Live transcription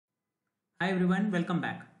Hi everyone, welcome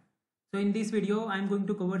back. So in this video, I'm going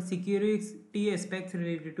to cover security aspects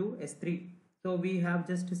related to S3. So we have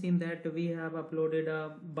just seen that we have uploaded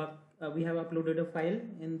a file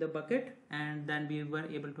in the bucket, and then we were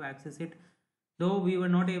able to access it. Though we were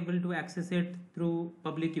not able to access it through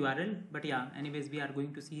public URL, but yeah, anyways, we are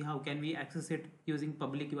going to see how can we access it using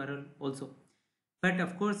public URL also. But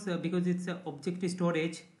of course, because it's a object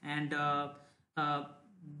storage, and uh,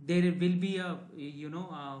 there will be a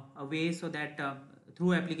way so that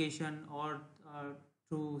through application or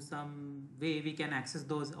through some way we can access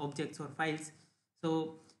those objects or files.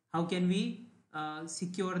 So how can we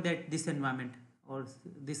secure that this environment or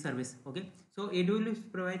this service? Okay, so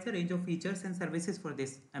AWS provides a range of features and services for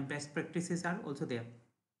this, and best practices are also there.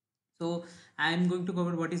 So I am going to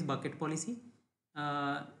cover what is bucket policy.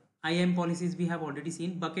 uh, IAM policies we have already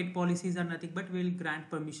seen. Bucket policies are nothing but will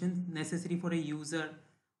grant permissions necessary for a user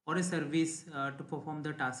or a service to perform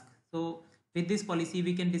the task. So with this policy,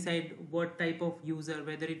 we can decide what type of user,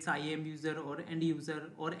 whether it's IAM user or end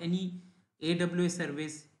user or any AWS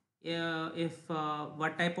service, if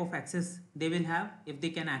what type of access they will have, if they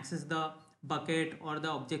can access the bucket or the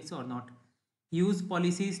objects or not. Use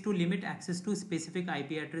policies to limit access to specific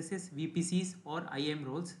IP addresses, VPCs, or IAM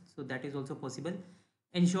roles. So that is also possible.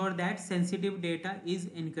 Ensure that sensitive data is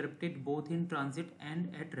encrypted both in transit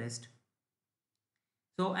and at rest.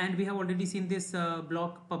 So, and we have already seen this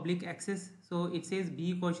block public access. So it says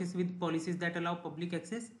be cautious with policies that allow public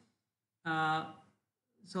access. Uh,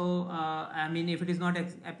 I mean, if it is not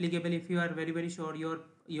applicable, if you are very sure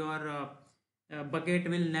your bucket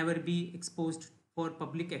will never be exposed for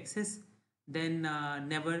public access, then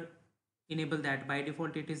never enable that. By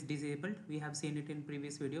default it is disabled. We have seen it in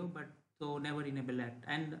previous video, but so never enable that.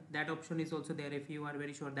 And that option is also there if you are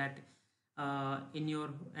very sure that in your,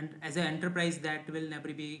 and as an enterprise, that will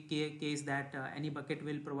never be case that any bucket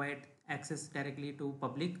will provide access directly to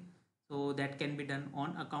public. So that can be done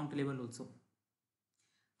on account level also.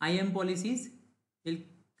 IAM policies will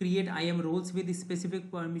create IAM roles with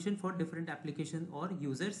specific permission for different application or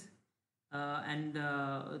users. And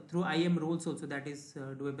through IAM roles also, that is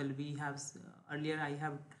doable. We have earlier I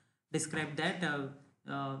have described that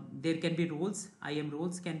there can be roles, IAM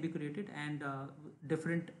roles can be created, and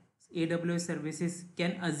different AWS services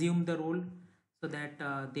can assume the role so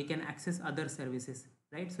that they can access other services,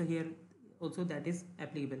 right? So here also that is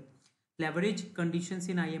applicable. Leverage conditions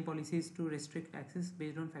in IAM policies to restrict access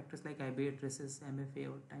based on factors like IP addresses, MFA,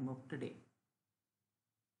 or time of the day.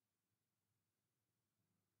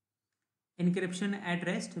 Encryption at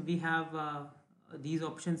rest, we have these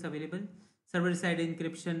options available. Server side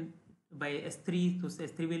encryption by S3. So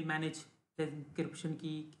S3 will manage the encryption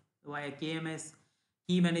key via KMS.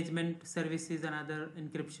 Key management service is another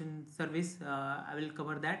encryption service. I will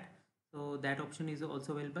cover that. So that option is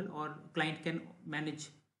also available, or client can manage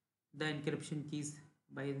the encryption keys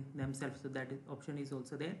by themselves. So that option is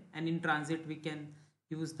also there. And in transit, we can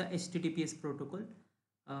use the HTTPS protocol.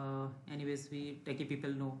 Anyways, we techie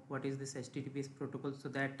people know what is this HTTPS protocol. So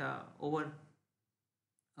that over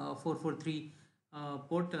 443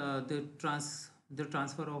 port, the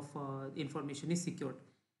transfer of information is secured.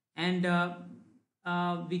 And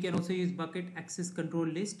we can also use bucket access control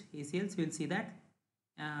list, ACLs. We'll see that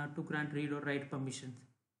to grant read or write permissions.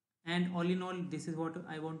 And all in all, this is what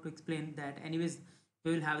I want to explain, that anyways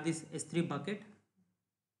we will have this S3 bucket,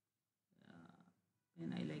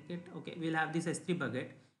 and I like it. Okay, we'll have this S3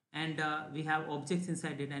 bucket, and we have objects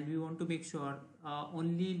inside it, and we want to make sure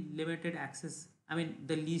only limited access, I mean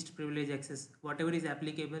the least privilege access, whatever is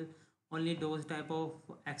applicable, only those type of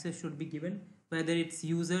access should be given, whether it's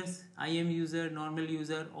users, IAM user, normal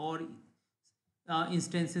user, or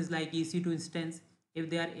instances like EC2 instance, if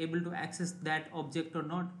they are able to access that object or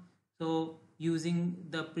not. So using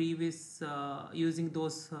the previous using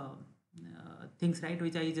those things, right,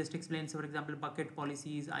 which I just explained. So for example, bucket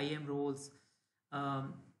policies, IAM roles,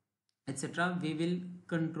 etc., we will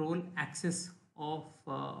control access of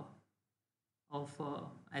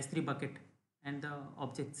S3 bucket and the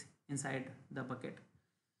objects inside the bucket.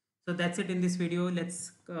 So that's it in this video.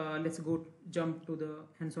 Let's go jump to the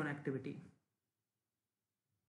hands-on activity.